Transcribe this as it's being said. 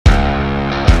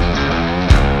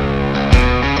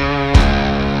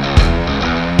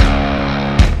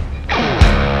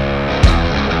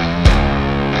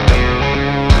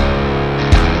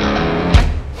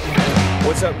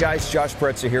What's up, guys? Josh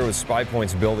Pretzer here with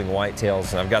SPYPOINT's Building Whitetails,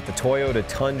 and I've got the Toyota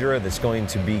Tundra that's going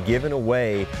to be given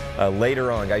away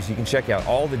later on. Guys, you can check out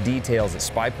all the details at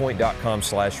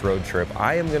spypoint.com/roadtrip.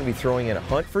 I am going to be throwing in a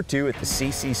hunt for two at the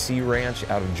CCC Ranch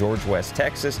out of George West,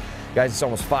 Texas. Guys, it's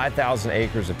almost 5,000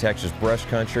 acres of Texas brush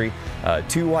country,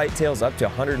 two whitetails up to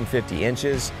 150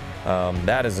 inches.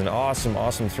 That is an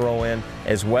awesome throw-in,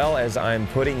 as well as I'm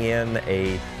putting in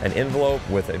an envelope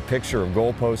with a picture of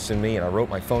goalposts and me, and I wrote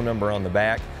my phone number on the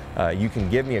back. You can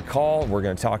give me a call. We're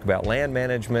going to talk about land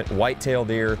management, whitetail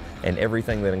deer, and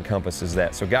everything that encompasses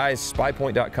that. So guys,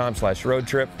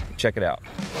 spypoint.com/roadtrip, check it out.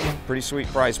 Pretty sweet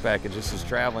price package. This is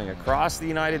traveling across the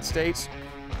United States,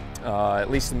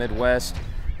 at least the Midwest,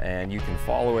 and you can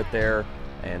follow it there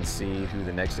and see who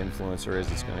the next influencer is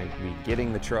that's going to be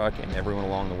getting the truck, and everyone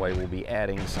along the way will be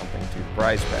adding something to the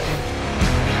prize package.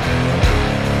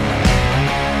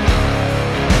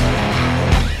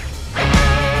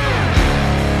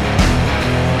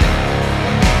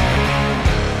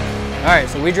 All right,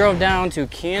 so we drove down to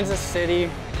Kansas City,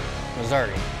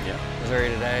 Missouri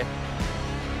today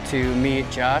to meet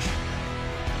Josh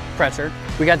Pretzer.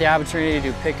 We got the opportunity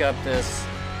to pick up this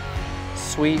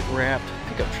sweet wrapped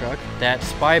pickup truck that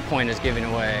SPYPOINT is giving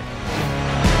away.